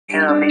They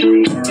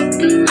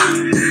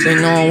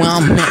know where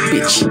I'm at,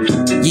 bitch.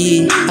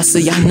 Yeah, I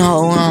say y'all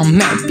know where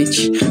I'm at,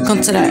 bitch.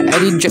 Come to that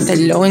Eddie, drip that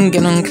low and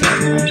get on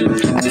clap, man.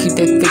 I keep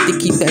that 50,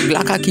 keep that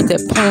Glock, I keep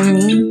that on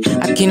me.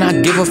 I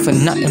cannot give up for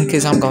nothing,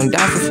 cause I'm gon'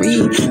 die for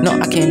free. No,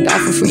 I can't die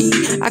for free.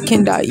 I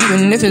can't die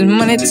even if it's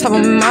money top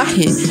of my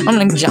head. I'm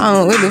like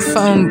John with the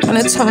phone on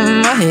the top of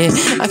my head.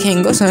 I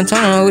can't go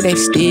sometime with that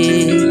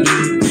stick.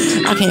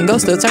 I can't go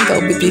still turned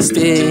up with these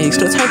sticks.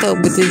 Still turned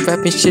up with this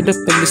rapping shit up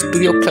in the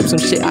studio. Clap some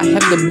shit. I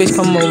have the bitch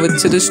come over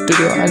to the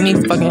studio. I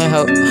need fucking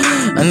help.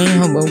 I need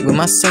help with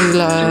my sex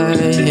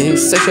life.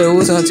 Sexual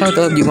was gonna turn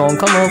up. You gon'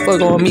 come on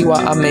fuck on me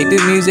while I make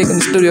this music in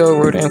the studio.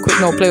 Word and quick,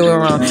 no play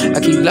around.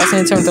 I keep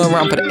blasting turned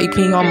around. Put an AP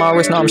on my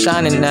wrist. Now I'm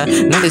shining now.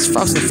 Now this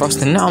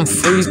frosting. Now I'm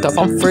freezed up.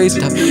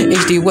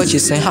 HD, what you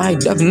say? High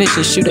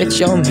definition. Shoot at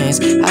your mans.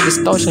 High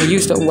distortion.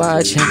 Used to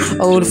watch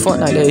him. Old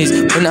Fortnite days.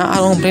 But now I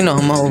don't play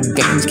no more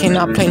games.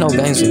 Cannot play no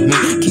games with me.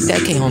 Keep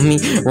that K on me.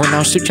 Run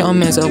down, shoot your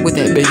mans up with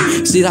that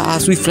baby. See the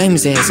eyes, we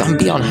flames ass. I'm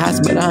be on highs,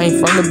 but I ain't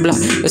from the block.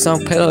 It's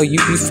on pedal, you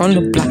be from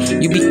the block.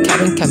 You be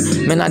cap.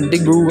 Man, I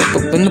did grew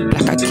up in the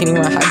block. I can't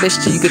even hide that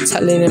shit. You could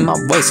tell it in my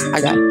voice.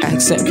 I got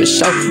accent for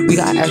sure. We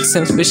got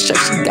accents for sure.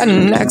 She got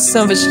an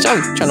accent for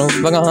sure. Tryna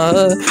fuck on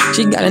her.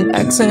 She got an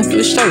accent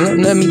for sure.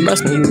 Let me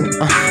bust on you.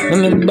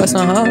 Let me bust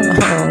on her.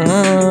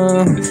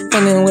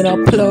 Fucking with a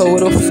plug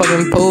with a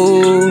fucking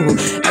pole.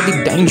 I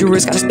be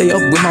dangerous. Gotta stay up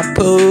with my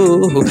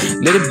pole.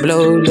 Let it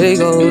blow, let it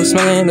go,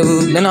 smelling the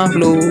hoop. Then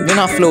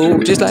I flow,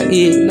 just like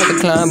it, like a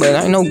clown. But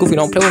I ain't no goofy,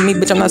 don't play with me,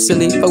 bitch, I'm not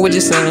silly. Fuck what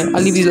you're saying, I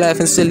leave you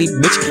laughing silly,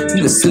 bitch.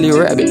 You a silly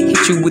rabbit,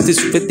 hit you with this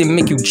 50,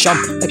 make you jump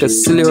like a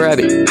silly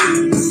rabbit.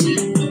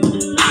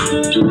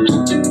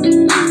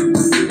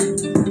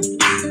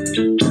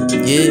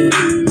 Yeah.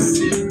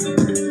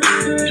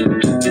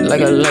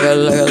 Like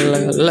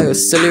a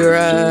silly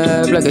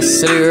rabbit, like a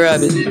silly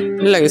rabbit,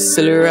 like a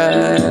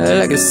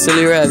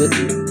silly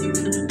rabbit.